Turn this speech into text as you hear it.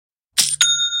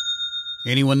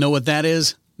Anyone know what that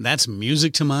is? That's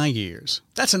music to my ears.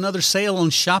 That's another sale on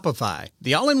Shopify,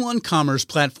 the all-in-one commerce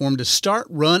platform to start,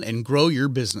 run, and grow your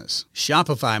business.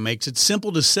 Shopify makes it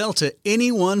simple to sell to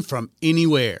anyone from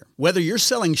anywhere. Whether you're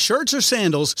selling shirts or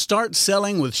sandals, start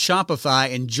selling with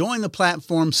Shopify and join the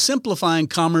platform simplifying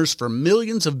commerce for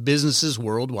millions of businesses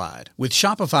worldwide. With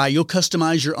Shopify, you'll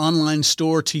customize your online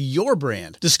store to your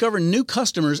brand, discover new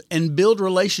customers, and build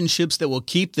relationships that will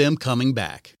keep them coming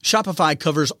back. Shopify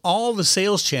covers all the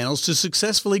sales channels to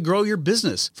successfully grow your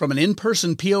business, from an in-person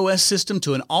POS system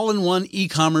to an all-in-one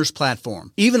e-commerce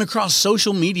platform, even across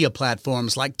social media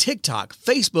platforms like TikTok,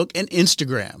 Facebook, and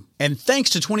Instagram. And thanks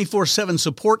to 24/7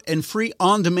 support and free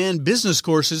on-demand business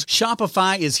courses,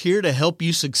 Shopify is here to help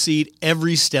you succeed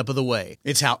every step of the way.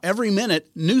 It's how every minute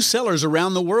new sellers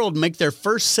around the world make their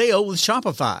first sale with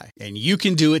Shopify. And you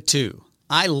can do it too.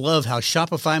 I love how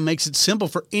Shopify makes it simple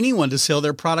for anyone to sell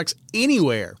their products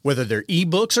anywhere. Whether they're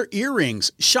ebooks or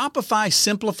earrings, Shopify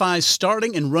simplifies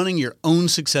starting and running your own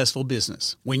successful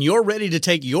business. When you're ready to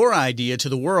take your idea to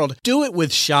the world, do it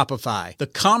with Shopify, the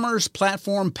commerce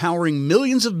platform powering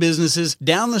millions of businesses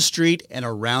down the street and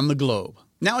around the globe.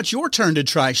 Now it's your turn to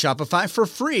try Shopify for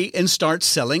free and start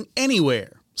selling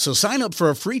anywhere. So sign up for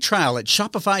a free trial at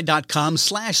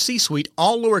shopify.com/C-Suite,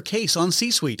 all lowercase on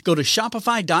C-Suite. Go to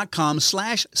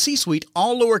shopify.com/C-Suite,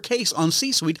 all lowercase on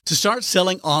C-Suite to start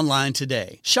selling online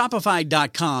today.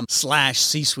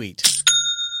 Shopify.com/C-Suite.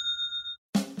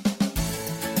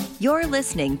 You're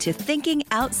listening to Thinking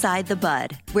Outside the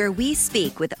Bud, where we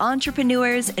speak with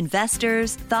entrepreneurs,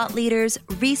 investors, thought leaders,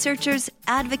 researchers,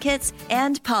 advocates,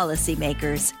 and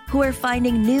policymakers who are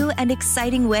finding new and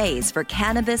exciting ways for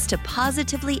cannabis to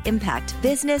positively impact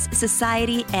business,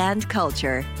 society, and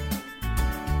culture.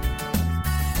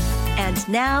 And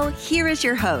now, here is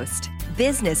your host,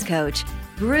 business coach,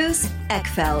 Bruce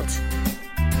Eckfeldt.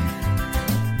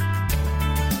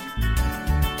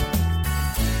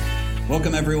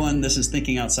 Welcome, everyone. This is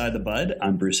Thinking Outside the Bud.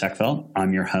 I'm Bruce Eckfeldt.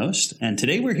 I'm your host. And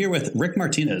today we're here with Rick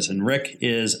Martinez. And Rick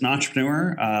is an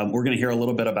entrepreneur. We're going to hear a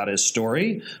little bit about his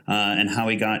story and how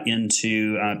he got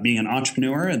into being an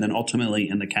entrepreneur and then ultimately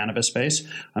in the cannabis space.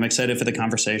 I'm excited for the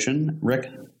conversation. Rick,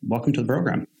 welcome to the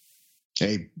program.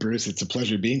 Hey, Bruce, it's a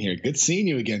pleasure being here. Good seeing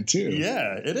you again, too.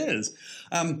 Yeah, it is.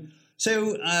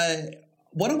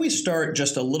 Why don't we start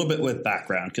just a little bit with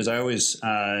background? Because I always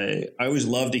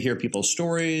love to hear people's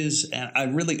stories, and I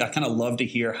kind of love to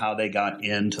hear how they got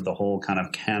into the whole kind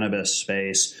of cannabis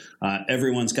space.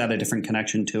 Everyone's got a different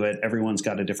connection to it. Everyone's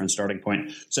got a different starting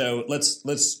point. So let's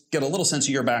get a little sense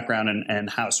of your background and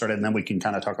how it started, and then we can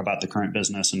kind of talk about the current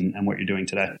business and what you're doing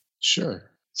today. Sure.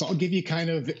 So I'll give you kind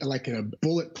of like in a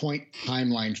bullet point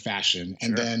timeline fashion.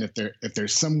 And Sure. then if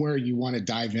there's somewhere you want to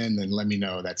dive in, then let me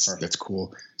know. That's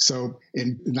cool. So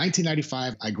in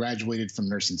 1995, I graduated from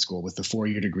nursing school with a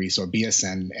 4-year degree, so a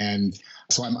BSN. And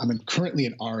so I'm currently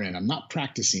an RN. I'm not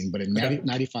practicing, but in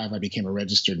 95, I became a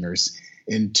registered nurse.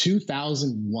 In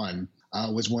 2001,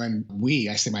 was when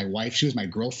I say my wife, she was my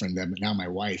girlfriend then, but now my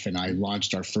wife, and I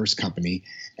launched our first company.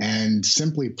 And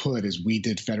simply put, is we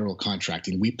did federal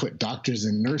contracting. We put doctors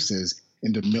and nurses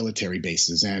into military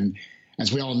bases. And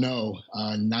as we all know,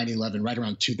 9/11, right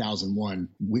around 2001,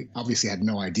 we obviously had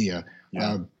no idea.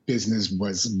 Yeah. Business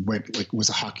was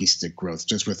a hockey stick growth,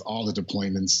 just with all the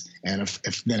deployments. And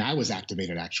if then I was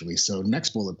activated, actually. So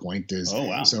next bullet point is,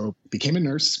 So became a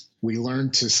nurse. We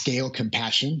learned to scale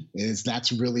compassion.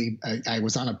 That's really, I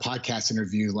was on a podcast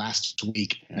interview last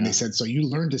week, and they said, so you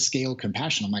learned to scale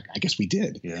compassion. I'm like, I guess we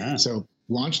did. Yeah. So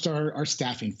launched our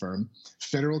staffing firm,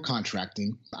 federal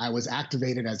contracting. I was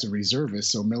activated as a reservist,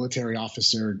 so military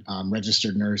officer,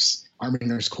 registered nurse, Army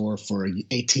Nurse Corps for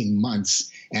 18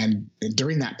 months. And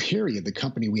during that period, the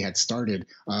company we had started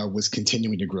was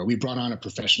continuing to grow. We brought on a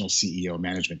professional CEO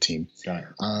management team. Got it.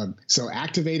 So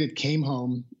activated, came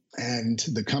home, and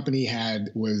the company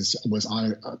was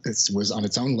on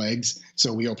its own legs.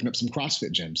 So we opened up some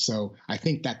CrossFit gyms. So I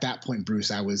think at that point,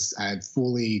 Bruce, I had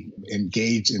fully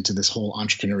engaged into this whole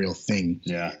entrepreneurial thing.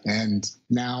 Yeah. And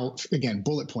now, again,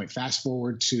 bullet point, fast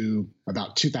forward to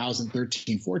about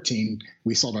 2013, 14,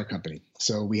 we sold our company.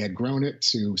 So we had grown it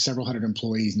to several hundred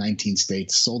employees, 19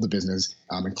 states, sold the business,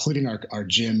 including our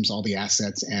gyms, all the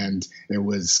assets. And it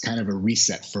was kind of a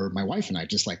reset for my wife and I,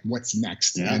 just like, what's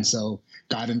next? Yeah. And so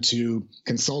got into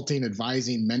consulting,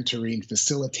 advising, mentoring,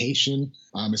 facilitation,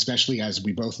 especially as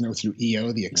we both know through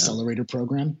EO, the accelerator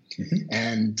program,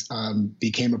 and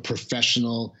became a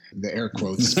professional, the air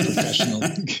quotes, professional,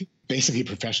 basically a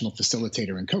professional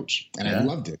facilitator and coach. And I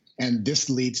loved it. And this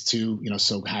leads to,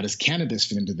 so how does cannabis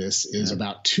fit into this is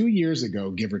about 2 years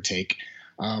ago, give or take,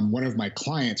 one of my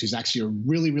clients, who's actually a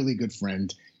really, really good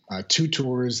friend, 2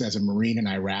 tours as a Marine in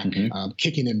Iraq,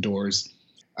 kicking indoors.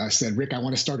 Said, Rick, I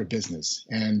want to start a business.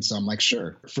 And so I'm like,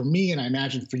 sure. For me, and I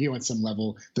imagine for you on some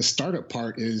level, the startup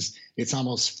part is it's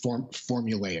almost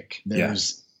formulaic.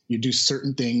 You do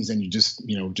certain things and you just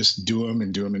do them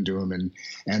and do them and do them.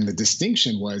 And the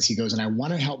distinction was, he goes, and I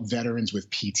want to help veterans with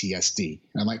PTSD.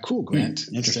 And I'm like, cool, Grant.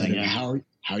 Interesting. How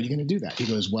are you going to do that? He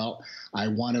goes, well, I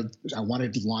wanted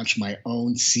to launch my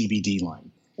own CBD line.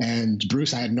 And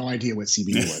Bruce, I had no idea what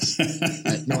CBD was.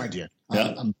 I had no idea.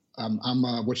 Yeah. I'm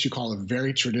what you call a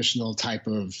very traditional type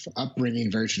of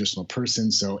upbringing, very traditional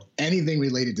person. So anything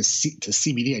related to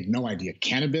CBD, I had no idea.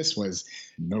 Cannabis was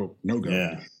no go.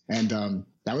 Yeah. And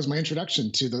that was my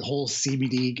introduction to the whole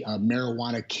CBD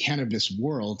marijuana cannabis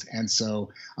world. And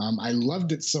so I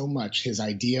loved it so much. His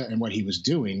idea and what he was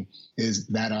doing is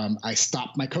that I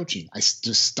stopped my coaching. I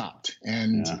just stopped.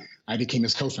 And I became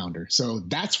his co-founder. So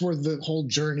that's where the whole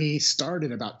journey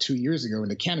started about 2 years ago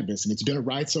into cannabis. And it's been a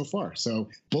ride so far. So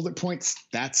bullet points,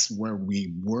 that's where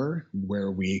we were,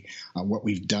 what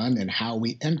we've done and how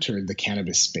we entered the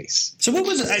cannabis space. So what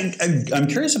was, I'm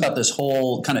curious about this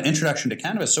whole kind of introduction to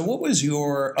cannabis. So what was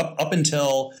your, up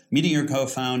until meeting your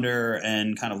co-founder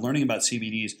and kind of learning about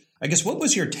CBDs, I guess, what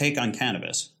was your take on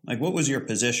cannabis? Like, what was your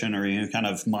position or your kind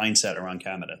of mindset around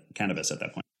cannabis at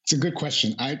that point? It's a good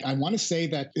question. I want to say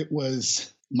that it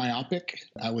was myopic.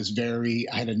 I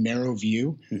had a narrow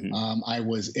view. I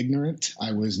was ignorant.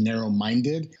 I was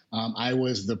narrow-minded. I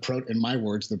was in my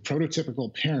words, the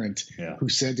prototypical parent who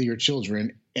said to your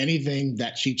children, anything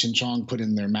that Cheech and Chong put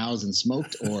in their mouths and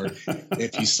smoked, or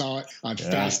if you saw it on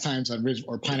Fast Times on Ridge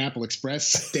or Pineapple Express,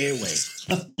 stay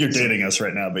away. You're dating us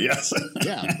right now, but yes.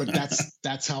 Yeah, but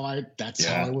that's how I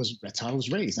was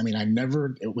raised. I mean,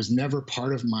 it was never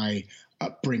part of my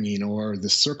upbringing or the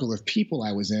circle of people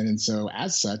I was in. And so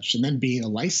as such, and then being a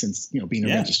licensed, being a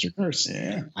registered nurse,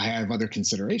 I have other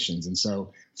considerations. And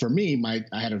so for me,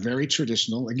 I had a very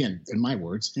traditional, again, in my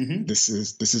words, this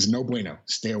is no bueno,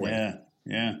 stay away.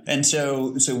 Yeah. And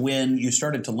so when you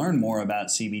started to learn more about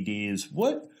CBDs,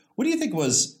 what do you think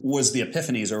was the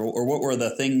epiphanies or what were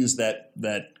the things that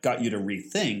got you to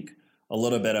rethink a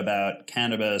little bit about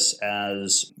cannabis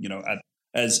as,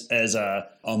 as a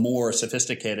more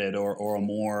sophisticated or a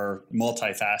more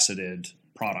multifaceted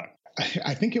product?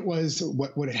 I think it was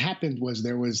what had happened was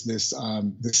there was this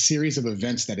series of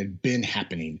events that had been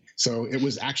happening. So it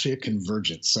was actually a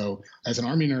convergence. So as an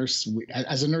Army nurse,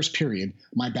 as a nurse period,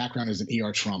 my background is in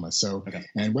ER trauma. So,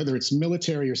 and whether it's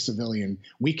military or civilian,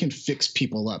 we can fix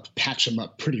people up, patch them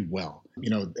up pretty well.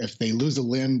 If they lose a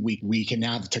limb, we can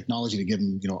now have the technology to give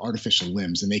them, artificial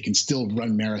limbs, and they can still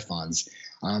run marathons.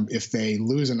 If they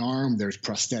lose an arm, there's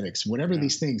prosthetics, whatever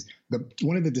these things.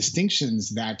 One of the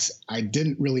distinctions that I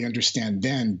didn't really understand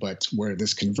then, but where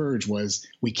this converged was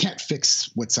we can't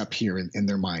fix what's up here in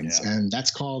their minds. And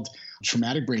that's called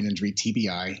traumatic brain injury,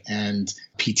 TBI, and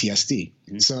PTSD.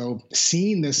 So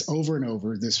seeing this over and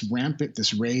over, this rampant,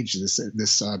 this rage, this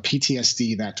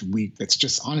PTSD that's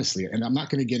just honestly, and I'm not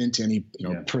going to get into any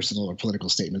personal or political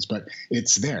statements, but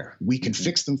it's there. We can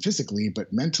fix them physically,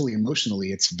 but mentally,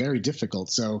 emotionally, it's very difficult.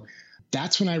 So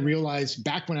that's when I realized,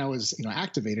 back when I was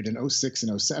activated in 06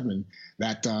 and 07,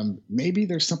 that maybe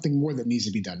there's something more that needs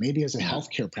to be done, maybe as a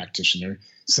healthcare practitioner.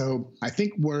 So I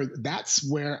think that's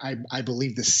where I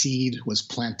believe the seed was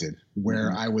planted,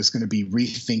 where I was going to be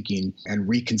rethinking and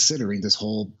reconsidering this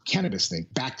whole cannabis thing.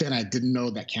 Back then, I didn't know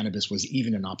that cannabis was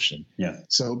even an option.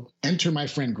 So enter my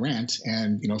friend Grant,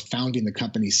 and founding the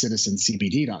company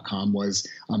CitizenCBD.com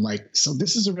I'm like, so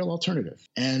this is a real alternative.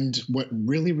 And what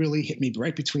really, really hit me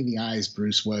right between the eyes,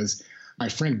 Bruce, was my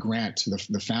friend Grant,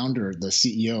 the founder, the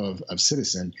CEO of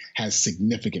Citizen, has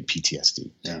significant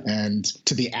PTSD. And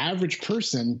to the average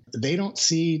person, they don't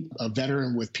see a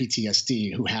veteran with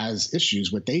PTSD who has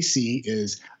issues. What they see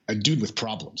is a dude with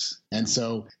problems. And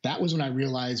so that was when I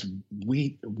realized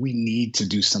we need to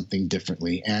do something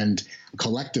differently. And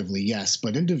collectively, yes,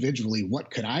 but individually,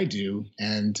 what could I do?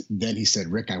 And then he said,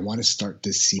 Rick, I want to start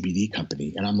this CBD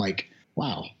company. And I'm like,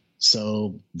 wow.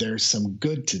 So there's some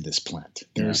good to this plant.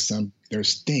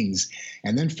 There's things.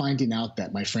 And then finding out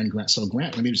that my friend Grant,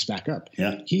 let me just back up.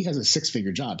 He has a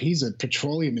 6-figure job. He's a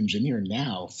petroleum engineer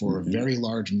now for a very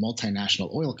large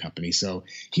multinational oil company. So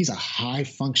he's a high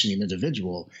functioning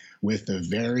individual with a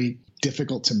very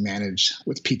difficult to manage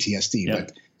with PTSD.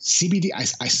 But CBD,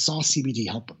 I saw CBD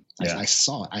help him. I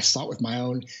saw it. I saw it with my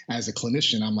own, as a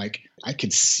clinician. I'm like, I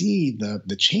could see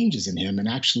the changes in him and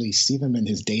actually see them in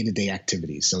his day-to-day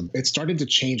activities. So it started to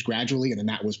change gradually. And then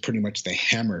that was pretty much the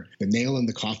hammer, the nail in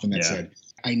the coffin that said,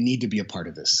 I need to be a part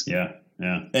of this.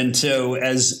 Yeah. And so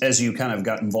as you kind of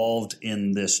got involved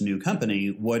in this new company,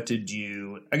 what did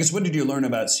you learn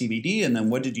about CBD? And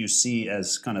then what did you see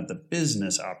as kind of the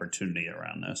business opportunity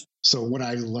around this? So what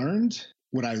I learned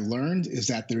is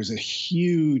that there's a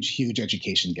huge, huge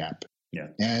education gap. Yeah.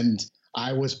 And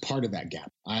I was part of that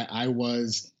gap. I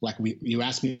was like, you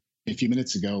asked me a few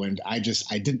minutes ago, and I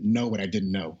didn't know what I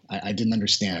didn't know. I didn't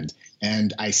understand.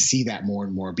 And I see that more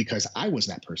and more because I was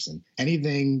that person.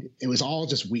 It was all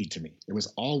just weed to me. It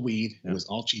was all weed. Yeah. It was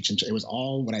all Cheech and Chong. It was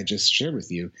all what I just shared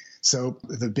with you. So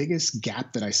the biggest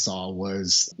gap that I saw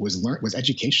was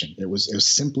education. It was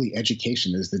simply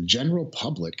education. As the general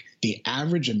public, the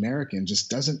average American just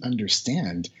doesn't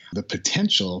understand the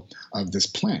potential of this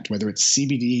plant, whether it's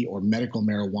CBD or medical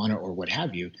marijuana or what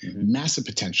have you. Mm-hmm. Massive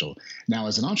potential. Now,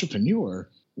 as an entrepreneur,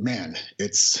 man,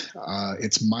 it's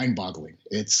mind-boggling.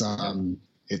 It's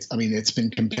been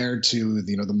compared to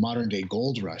the modern day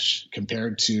gold rush,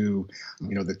 compared to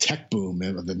the tech boom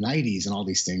of the 90s and all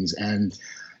these things. And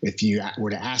if you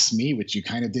were to ask me, which you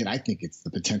kind of did, I think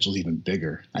the potential is even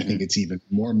bigger. I think it's even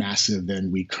more massive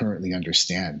than we currently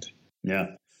understand.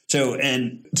 Yeah. So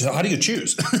how do you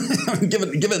choose?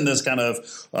 given this kind of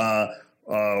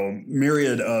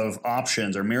myriad of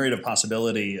options or myriad of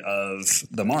possibility of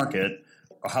the market,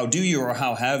 how do you or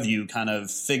how have you kind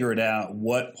of figured out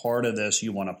what part of this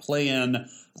you want to play in,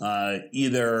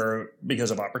 either because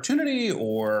of opportunity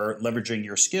or leveraging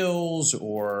your skills,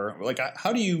 or like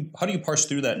how do you parse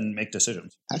through that and make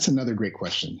decisions? That's another great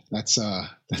question. That's a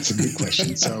good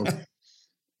question. So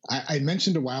I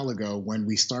mentioned a while ago when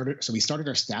we started. So we started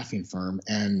our staffing firm,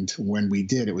 and when we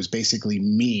did, it was basically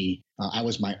me. I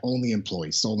was my only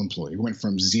employee, sole employee. We went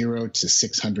from 0 to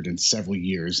 600 in several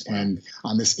years. And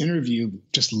on this interview,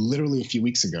 just literally a few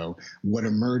weeks ago, what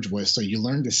emerged was, so you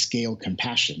learn to scale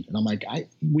compassion. And I'm like,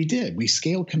 we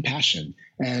scaled compassion.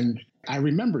 And I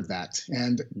remembered that.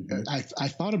 And I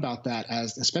thought about that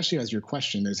especially as your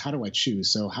question is, how do I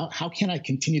choose? So how can I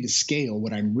continue to scale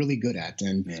what I'm really good at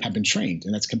and have been trained?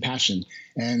 And that's compassion.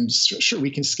 And sure, we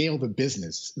can scale the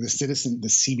business, the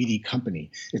CBD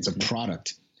company. It's a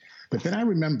product. But then I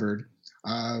remembered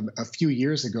a few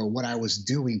years ago what I was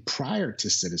doing prior to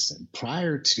Citizen,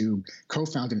 prior to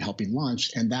co-founding and helping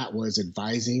launch, and that was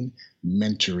advising,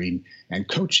 mentoring, and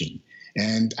coaching.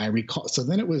 And I recall, so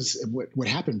then it was what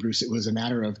happened, Bruce. It was a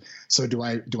matter of, so do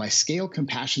I scale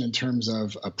compassion in terms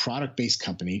of a product-based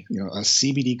company, a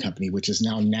CBD company, which is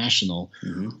now national,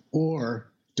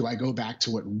 or do I go back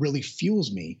to what really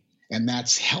fuels me, and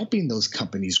that's helping those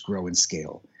companies grow and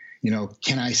scale?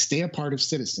 Can I stay a part of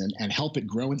Citizen and help it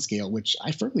grow and scale, which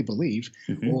I firmly believe,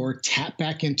 or tap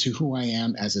back into who I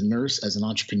am as a nurse, as an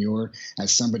entrepreneur,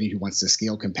 as somebody who wants to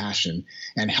scale compassion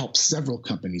and help several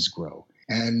companies grow?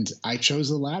 And I chose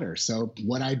the latter. So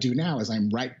what I do now is I'm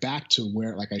right back to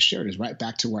where, like I shared, is right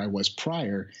back to where I was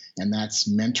prior. And that's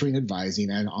mentoring, advising,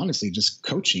 and honestly, just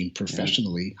coaching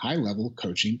professionally, high-level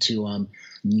coaching to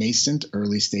nascent,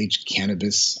 early-stage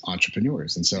cannabis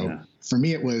entrepreneurs. And so for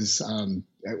me, it was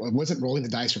it wasn't rolling the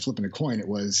dice or flipping a coin. It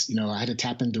was, I had to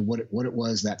tap into what it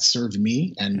was that served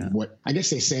me. And what I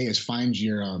guess they say is find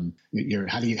your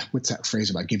what's that phrase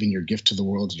about giving your gift to the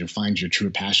world? You find your true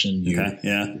passion,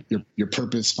 your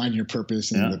purpose, find your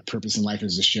purpose. And the purpose in life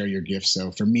is to share your gift.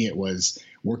 So for me, it was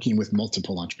working with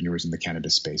multiple entrepreneurs in the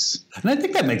cannabis space. And I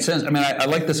think that makes sense. I mean, I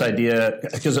like this idea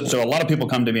because so a lot of people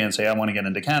come to me and say, I want to get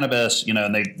into cannabis,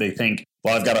 and they think,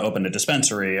 well, I've got to open a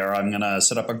dispensary or I'm going to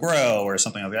set up a grow or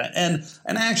something like that.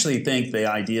 And I actually think the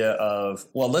idea of,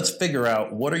 well, let's figure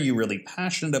out what are you really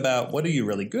passionate about? What are you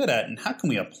really good at? And how can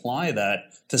we apply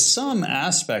that to some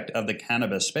aspect of the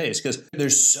cannabis space? Because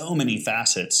there's so many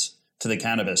facets to the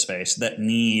cannabis space that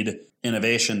need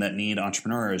innovation, that need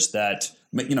entrepreneurs that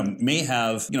may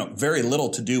have very little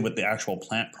to do with the actual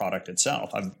plant product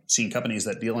itself. I've seen companies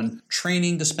that deal in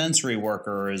training dispensary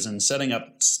workers and setting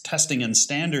up testing and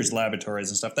standards laboratories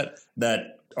and stuff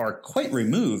that are quite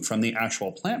removed from the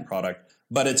actual plant product.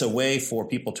 But it's a way for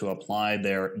people to apply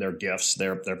their gifts,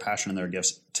 their passion and their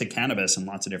gifts to cannabis in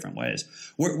lots of different ways.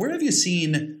 Where have you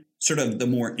seen sort of the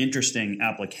more interesting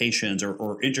applications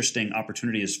or interesting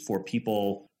opportunities for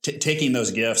people taking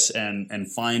those gifts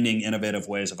and finding innovative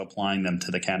ways of applying them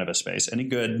to the cannabis space? Any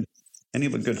good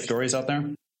stories out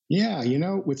there? Yeah,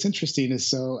 what's interesting is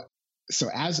so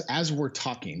as we're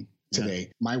talking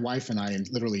today, my wife and I,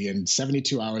 literally in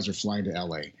 72 hours, are flying to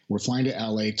LA. We're flying to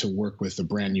LA to work with a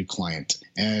brand new client.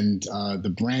 And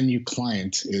the brand new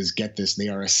client is, get this, they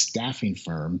are a staffing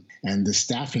firm. And the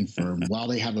staffing firm, while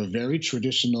they have a very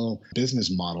traditional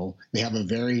business model, they have a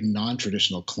very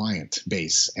non-traditional client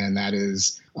base. And that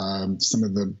is some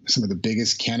of the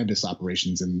biggest cannabis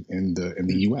operations in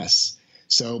the US.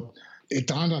 So it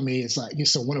dawned on me. It's like,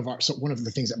 so one of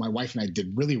the things that my wife and I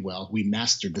did really well, we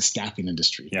mastered the staffing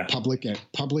industry, public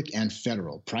and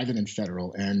federal, private and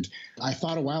federal. And I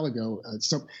thought a while ago,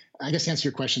 so I guess to answer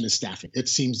your question is staffing. It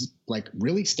seems like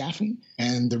really staffing.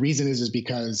 And the reason is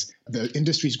because the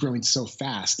industry is growing so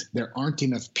fast, there aren't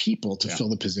enough people to fill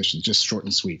the position, just short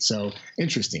and sweet. So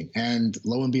interesting. And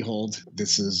lo and behold,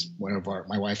 this is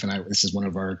my wife and I, this is one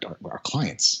of our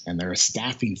clients, and they're a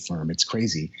staffing firm. It's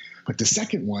crazy. But the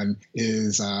second one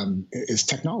is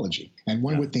technology. And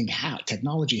one would think, how? And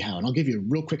I'll give you a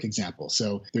real quick example.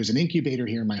 So there's an incubator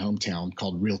here in my hometown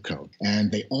called RealCode,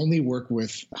 and they only work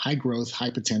with high growth,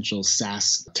 high potential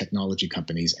SaaS technology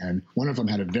companies. And one of them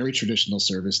had a very traditional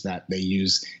service that they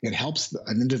use. It helps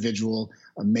an individual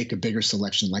make a bigger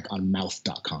selection, like on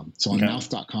mouth.com. So on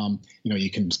mouth.com, you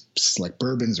can select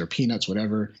bourbons or peanuts,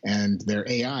 whatever, and their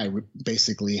AI would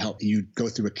basically help you go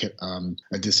through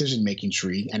a decision-making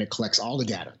tree, and it collects all the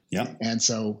data. Yeah. And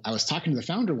so I was talking to the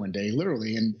founder one day,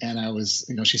 literally, and I was,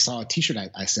 she saw a T-shirt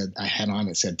I had on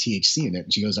that said THC in it.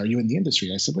 And she goes, "Are you in the industry?"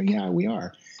 And I said, "Well, yeah, we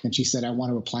are." And she said, "I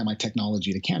want to apply my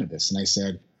technology to cannabis." And I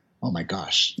said, "Oh my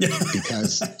gosh,"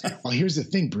 because well, here's the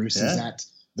thing, Bruce, is that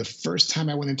the first time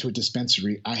I went into a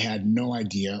dispensary, I had no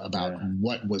idea about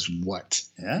what was what.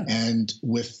 Yeah. And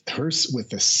with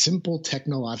a simple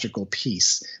technological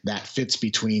piece that fits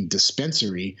between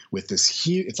dispensary with this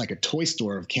huge, it's like a toy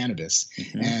store of cannabis,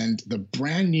 and the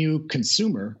brand new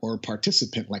consumer or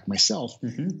participant like myself,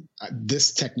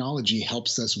 this technology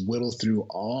helps us whittle through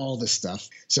all the stuff.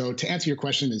 So to answer your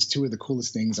question, is two of the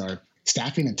coolest things are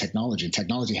staffing and technology.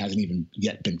 Technology hasn't even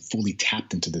yet been fully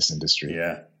tapped into this industry.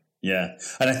 Yeah. Yeah.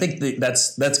 And I think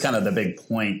that's kind of the big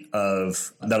point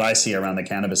that I see around the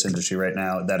cannabis industry right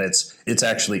now, that it's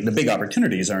actually the big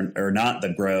opportunities are not the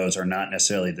grows, or not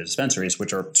necessarily the dispensaries,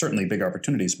 which are certainly big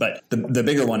opportunities. But the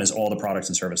bigger one is all the products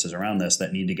and services around this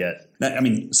that need to get, I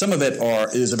mean, some of it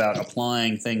is about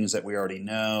applying things that we already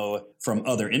know from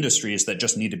other industries that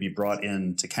just need to be brought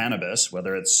into cannabis,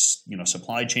 whether it's,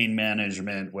 supply chain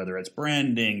management, whether it's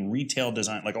branding, retail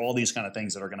design, like all these kind of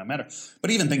things that are going to matter, but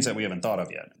even things that we haven't thought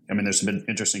of yet. I mean, there's some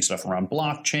interesting stuff around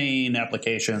blockchain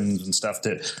applications and stuff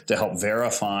to help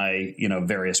verify,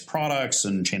 various products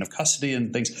and chain of custody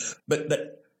and things.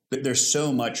 But there's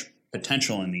so much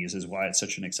potential in these, is why it's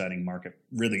such an exciting market,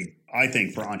 really, I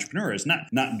think, for entrepreneurs,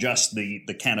 not just the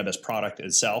cannabis product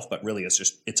itself, but really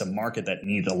it's a market that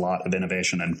needs a lot of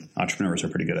innovation, and entrepreneurs are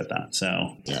pretty good at that.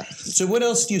 So, So what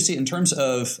else do you see in terms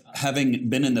of having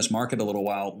been in this market a little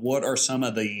while? What are some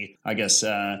of the, I guess,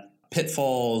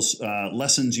 pitfalls,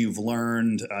 lessons you've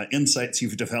learned, insights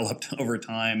you've developed over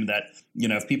time that,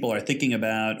 if people are thinking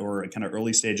about or kind of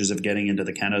early stages of getting into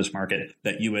the cannabis market,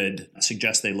 that you would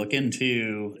suggest they look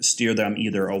into, steer them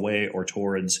either away or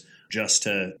towards, just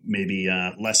to maybe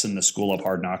lessen the school of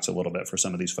hard knocks a little bit for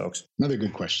some of these folks? Another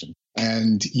good question.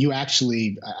 And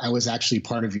I was actually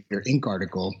part of your Inc.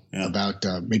 article about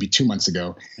maybe 2 months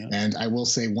ago. Yeah. And I will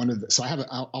say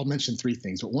I'll mention three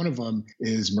things, but one of them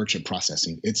is merchant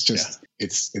processing. It's just,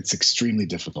 it's extremely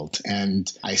difficult.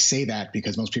 And I say that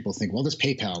because most people think, well, there's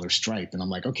PayPal or Stripe. And I'm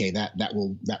like, okay,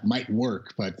 that might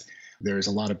work, but there's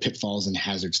a lot of pitfalls and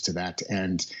hazards to that.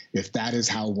 And if that is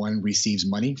how one receives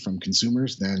money from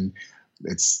consumers, then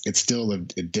it's still a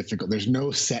difficult. There's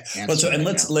no set answer.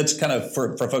 Let's kind of,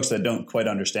 for folks that don't quite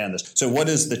understand this. So what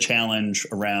is the challenge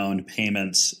around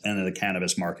payments in the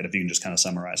cannabis market? If you can just kind of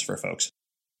summarize for folks.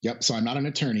 Yep. So I'm not an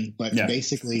attorney, but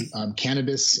basically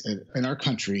cannabis in our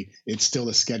country, it's still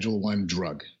a Schedule I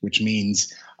drug, which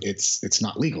means it's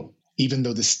not legal. Even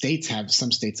though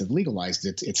some states have legalized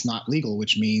it, it's not legal,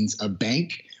 which means a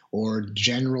bank or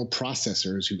general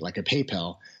processors who, like a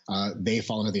PayPal, they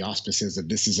fall under the auspices that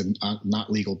this is a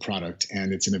not legal product,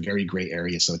 and it's in a very gray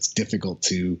area. So it's difficult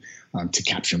to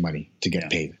capture money, to get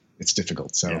paid. It's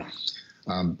difficult. So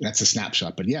that's a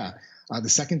snapshot. But the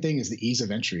second thing is the ease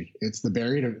of entry. It's the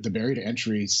barrier to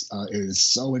entry is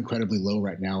so incredibly low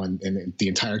right now in the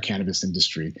entire cannabis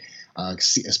industry,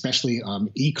 especially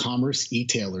e-commerce,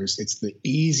 e-tailers. It's the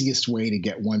easiest way to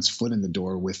get one's foot in the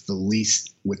door with the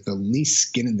least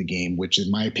skin in the game, which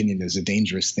in my opinion is a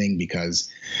dangerous thing, because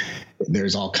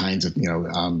there's all kinds of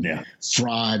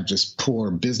fraud, just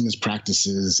poor business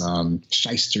practices,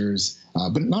 shysters.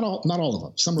 But not all of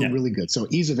them. Some are really good. So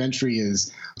ease of entry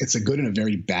it's a good and a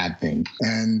very bad thing.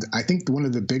 And I think one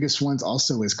of the biggest ones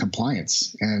also is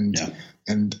compliance.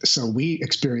 And so we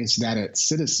experienced that at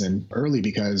Citizen early,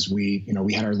 because we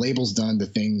had our labels done, the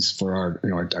things for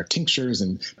our tinctures,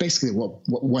 and basically what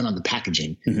went on the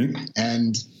packaging. Mm-hmm.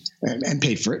 And and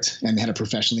paid for it and had it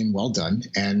professionally and well done.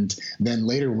 And then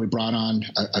later, when we brought on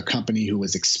a company who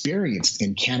was experienced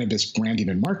in cannabis branding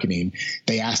and marketing,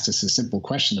 they asked us a simple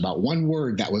question about one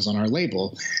word that was on our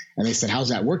label. And they said, how's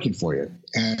that working for you?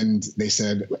 And they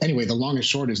said, anyway, the long and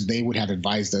short is they would have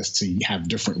advised us to have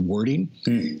different wording,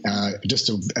 just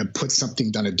to put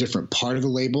something on a different part of the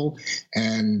label.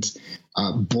 And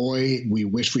boy, we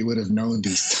wish we would have known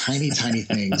these tiny, tiny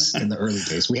things in the early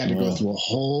days. We had to go through a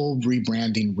whole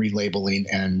rebranding, relabeling.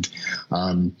 And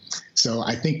so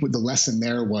I think the lesson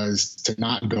there was to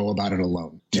not go about it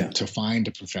alone, to find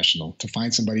a professional, to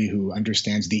find somebody who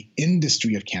understands the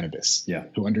industry of cannabis,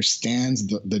 who understands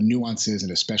the nuances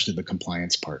and especially the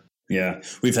compliance part. Yeah,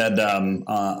 we've had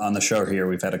on the show here,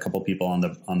 we've had a couple people on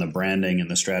the branding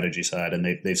and the strategy side, and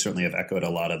they certainly have echoed a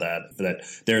lot of that. That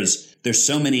there's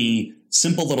so many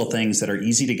simple little things that are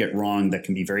easy to get wrong that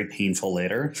can be very painful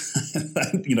later.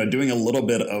 Doing a little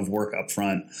bit of work up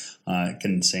front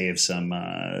can save some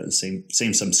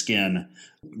skin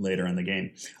later in the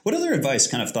game. What other advice,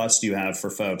 kind of thoughts do you have for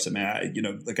folks? I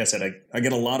mean, like I said, I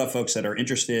get a lot of folks that are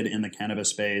interested in the cannabis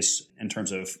space in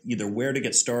terms of either where to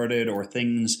get started or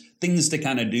things to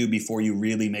kind of do before you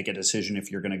really make a decision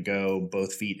if you're going to go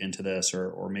both feet into this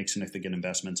or make significant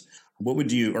investments. What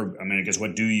would you,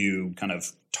 what do you kind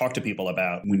of talk to people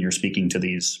about when you're speaking to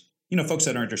these, folks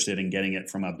that are interested in getting it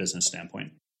from a business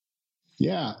standpoint?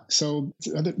 Yeah. So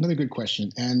another good question.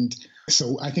 And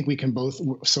so I think we can both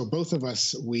of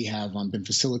us, we have been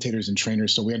facilitators and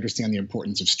trainers. So we understand the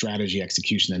importance of strategy,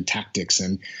 execution, and tactics.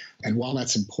 And while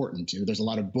that's important, there's a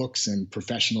lot of books and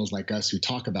professionals like us who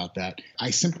talk about that.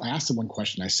 I asked them one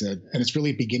question. I said, and it's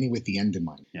really beginning with the end in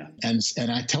mind. Yeah. And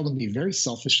I tell them to be very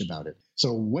selfish about it.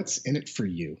 So what's in it for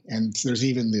you? And there's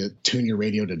even the tune your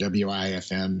radio to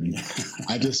WIFM.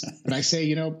 But I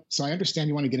say, so I understand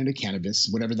you want to get into cannabis,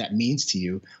 whatever that means to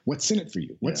you. What's in it for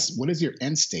you? What is your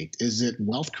end state? Is it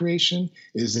wealth creation?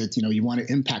 Is it, you want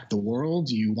to impact the world?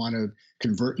 Do you want to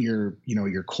convert your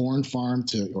corn farm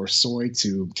or soy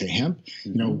to hemp?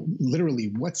 Mm-hmm.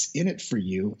 Literally what's in it for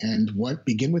you, and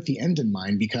begin with the end in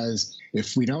mind, because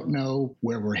if we don't know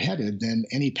where we're headed, then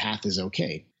any path is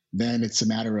okay. Then it's a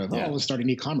matter of, let's start an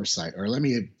e-commerce site, or let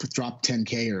me drop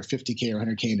 10K or 50K or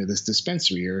 100K into this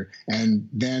dispensary, and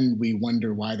then we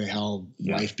wonder why the hell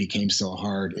life became so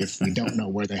hard if we don't know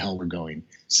where the hell we're going.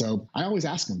 So I always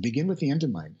ask them, begin with the end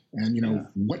in mind. And,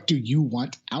 what do you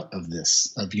want out of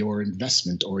this, of your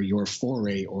investment or your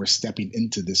foray or stepping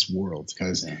into this world?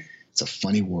 Because it's a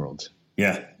funny world.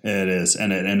 Yeah, it is.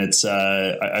 And it's,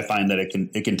 I find that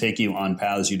it can take you on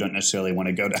paths you don't necessarily want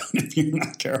to go down if you're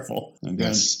not careful. Okay.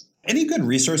 Yes. Any good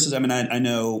resources? I mean, I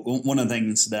know one of the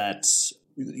things that's,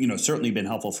 certainly been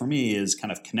helpful for me is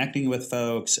kind of connecting with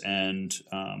folks and,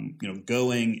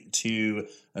 going to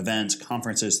events,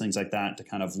 conferences, things like that to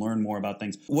kind of learn more about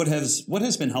things. What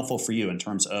has been helpful for you in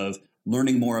terms of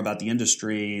learning more about the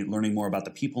industry, learning more about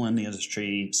the people in the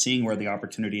industry, seeing where the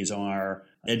opportunities are,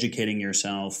 educating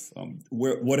yourself?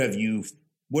 What have you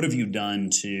done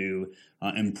to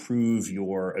improve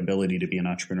your ability to be an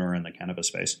entrepreneur in the cannabis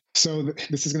space? So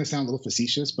this is going to sound a little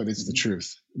facetious, but it's the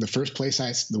truth. The first place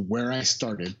where I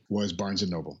started was Barnes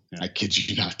 & Noble. Yeah. I kid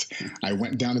you not. I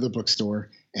went down to the bookstore,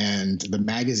 and the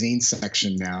magazine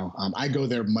section now, I go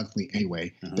there monthly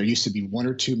anyway. Uh-huh. There used to be 1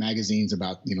 or 2 magazines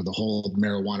about, the whole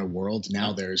marijuana world.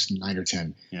 Now there's 9 or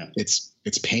 10. Yeah.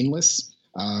 It's painless.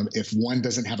 If one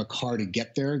doesn't have a car to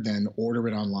get there, then order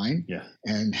it online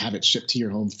and have it shipped to your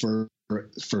home for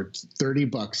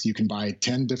 $30. You can buy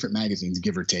 10 different magazines,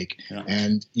 give or take,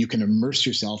 and you can immerse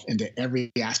yourself into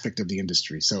every aspect of the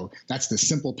industry. So that's the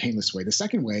simple, painless way. The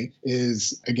second way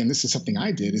is, again, this is something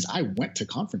I did, is I went to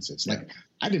conferences. Like,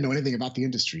 I didn't know anything about the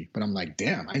industry, but I'm like,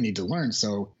 damn, I need to learn.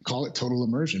 So call it total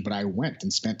immersion. But I went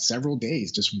and spent several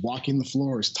days just walking the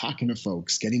floors, talking to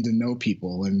folks, getting to know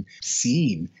people and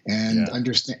seeing and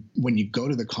understand. When you go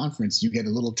to the conference, you get a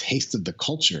little taste of the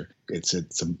culture. It's a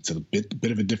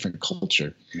bit of a different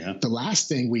culture. Yeah. The last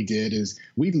thing we did is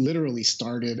we literally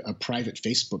started a private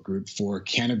Facebook group for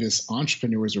cannabis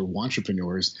entrepreneurs or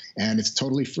wantrepreneurs, and it's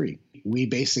totally free. We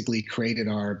basically created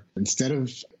instead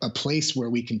of a place where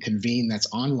we can convene that's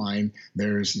online,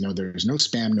 there's no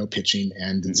spam, no pitching,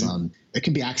 and it's it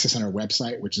can be accessed on our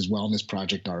website, which is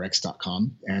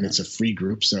wellnessprojectrx.com, and it's a free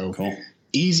group. So cool.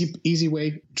 Easy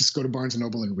way, just go to Barnes &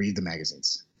 Noble and read the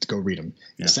magazines. Go read them.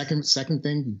 Yeah. The second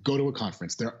thing, go to a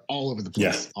conference. They're all over the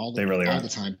place. Yeah, all the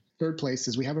time. Third place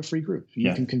is we have a free group.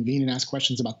 You can convene and ask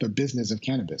questions about the business of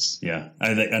cannabis. Yeah.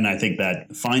 I think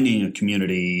that finding a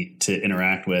community to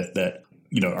interact with that,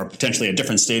 are potentially at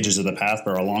different stages of the path,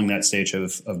 but are along that stage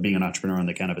of being an entrepreneur in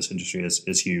the cannabis industry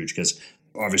is huge, because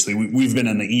obviously we've been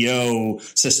in the EO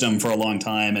system for a long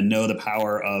time and know the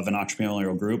power of an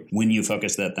entrepreneurial group. When you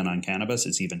focus that then on cannabis,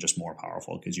 it's even just more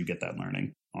powerful because you get that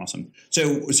learning. Awesome.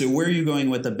 So where are you going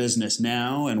with the business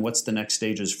now, and what's the next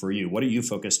stages for you? What are you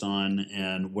focused on,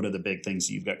 and what are the big things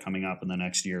that you've got coming up in the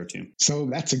next year or two? So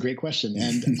that's a great question.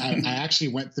 And I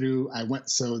actually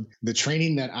so the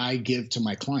training that I give to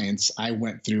my clients, I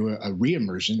went through a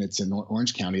re-immersion. It's in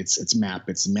Orange County. It's MAP.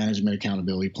 It's Management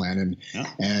Accountability Plan.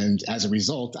 And as a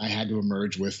result, I had to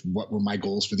emerge with what were my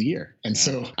goals for the year. And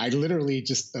so I literally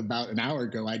just about an hour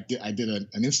ago, I did an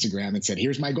Instagram and said,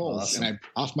 here's my goals. Awesome. And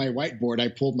off my whiteboard, I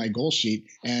pulled my goal sheet,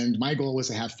 and my goal was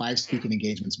to have 5 speaking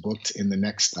engagements booked in the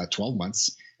next 12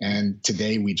 months. And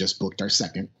today we just booked our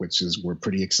second, we're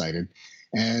pretty excited.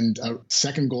 And a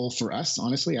second goal for us,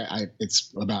 honestly,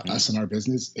 it's about us and our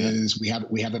business, is we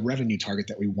have a revenue target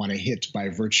that we want to hit by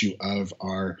virtue of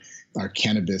our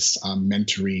cannabis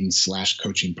mentoring /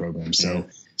 coaching program. So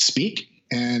speak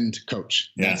and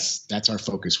coach. That's our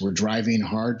focus. We're driving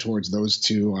hard towards those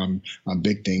two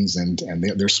big things, and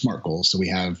they're SMART goals. So we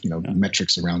have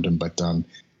metrics around them, but and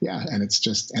it's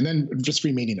just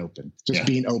remaining open,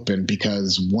 being open,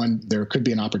 because there could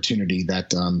be an opportunity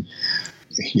that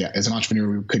as an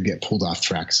entrepreneur we could get pulled off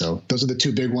track. So those are the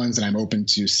two big ones, and I'm open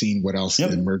to seeing what else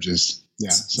emerges. Yeah,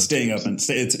 so staying open.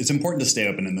 It's important to stay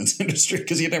open in this industry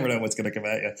because you never know what's going to come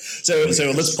at you. So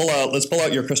let's pull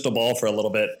out your crystal ball for a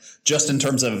little bit, just in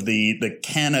terms of the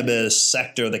cannabis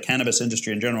sector, the cannabis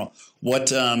industry in general. What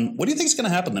do you think is going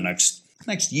to happen the next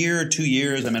year, 2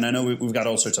 years? I mean, I know we've got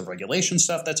all sorts of regulation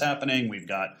stuff that's happening. We've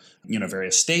got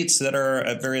various states that are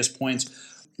at various points.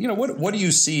 What do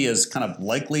you see as kind of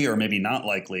likely or maybe not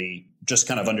likely? Just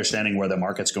kind of understanding where the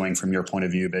market's going from your point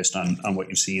of view based on what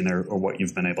you've seen or what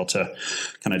you've been able to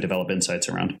kind of develop insights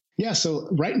around. Yeah. So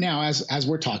right now, as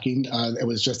we're talking, it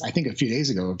was just, I think a few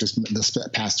days ago, just this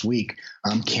past week,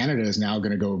 Canada is now going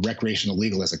to go recreational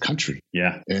legal as a country.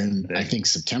 Yeah. And I think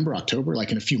September, October,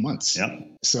 like in a few months. Yep.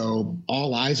 So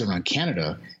all eyes are on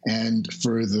Canada. And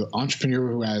for the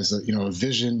entrepreneur who has a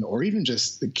vision, or even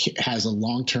just has a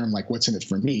long-term, like what's in it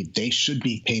for me, they should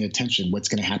be paying attention what's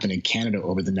going to happen in Canada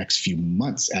over the next few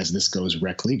months as this goes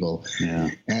rec legal.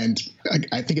 Yeah. And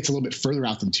I think it's a little bit further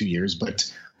out than 2 years,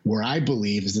 but where I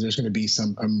believe is that there's going to be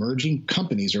some emerging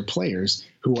companies or players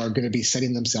who are going to be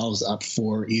setting themselves up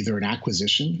for either an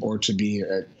acquisition or to be,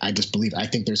 I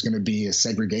think there's going to be a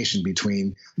segregation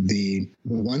between the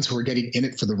ones who are getting in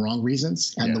it for the wrong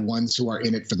reasons and the ones who are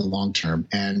in it for the long term.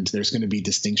 And there's going to be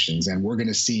distinctions, and we're going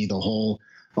to see the whole,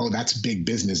 that's big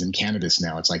business in cannabis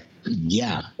now. It's like,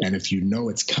 and if you know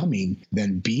it's coming,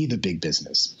 then be the big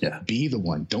business. Yeah. Be the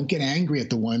one. Don't get angry at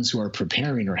the ones who are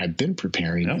preparing or have been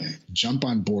preparing. Yep. Jump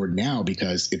on board now,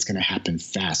 because it's going to happen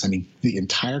fast. I mean, the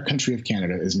entire country of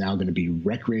Canada is now going to be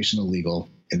recreational legal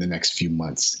in the next few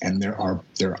months, and they're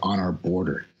on our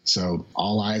border. So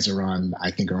all eyes are on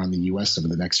the U.S. over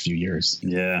the next few years.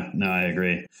 Yeah, no, I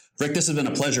agree. Rick, this has been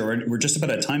a pleasure. We're just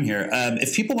about out of time here.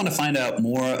 If people want to find out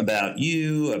more about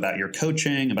you, about your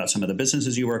coaching, about some of the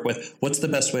businesses you work with, what's the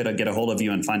best way to get a hold of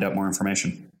you and find out more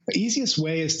information? The easiest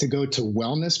way is to go to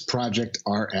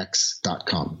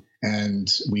wellnessprojectrx.com.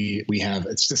 And we have,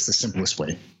 it's just the simplest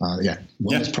way.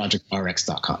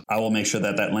 Wellnessprojectrx.com. I will make sure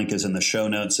that link is in the show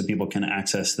notes so people can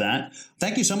access that.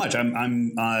 Thank you so much.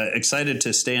 I'm excited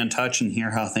to stay in touch and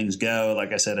hear how things go.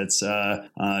 Like I said, it's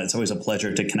always a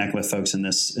pleasure to connect with folks in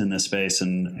this space.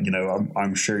 And,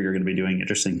 I'm sure you're going to be doing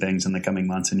interesting things in the coming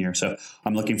months and years. So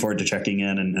I'm looking forward to checking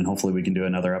in, and hopefully we can do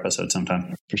another episode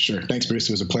sometime. For sure. Thanks, Bruce.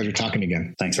 It was a pleasure talking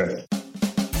again. Thanks, Rick.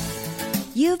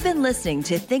 You've been listening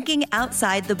to Thinking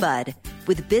Outside the Bud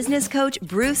with business coach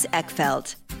Bruce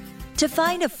Eckfeldt. To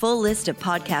find a full list of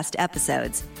podcast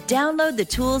episodes, download the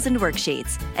tools and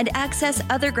worksheets, and access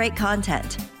other great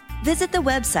content, visit the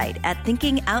website at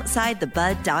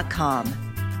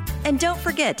thinkingoutsidethebud.com. And don't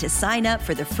forget to sign up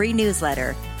for the free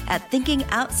newsletter at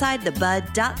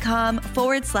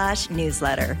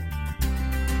thinkingoutsidethebud.com/newsletter.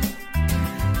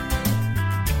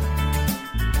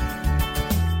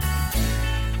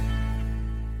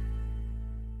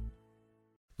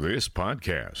 This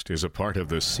podcast is a part of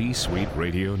the C-Suite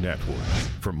Radio Network.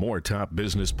 For more top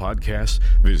business podcasts,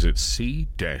 visit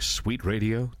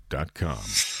c-suiteradio.com.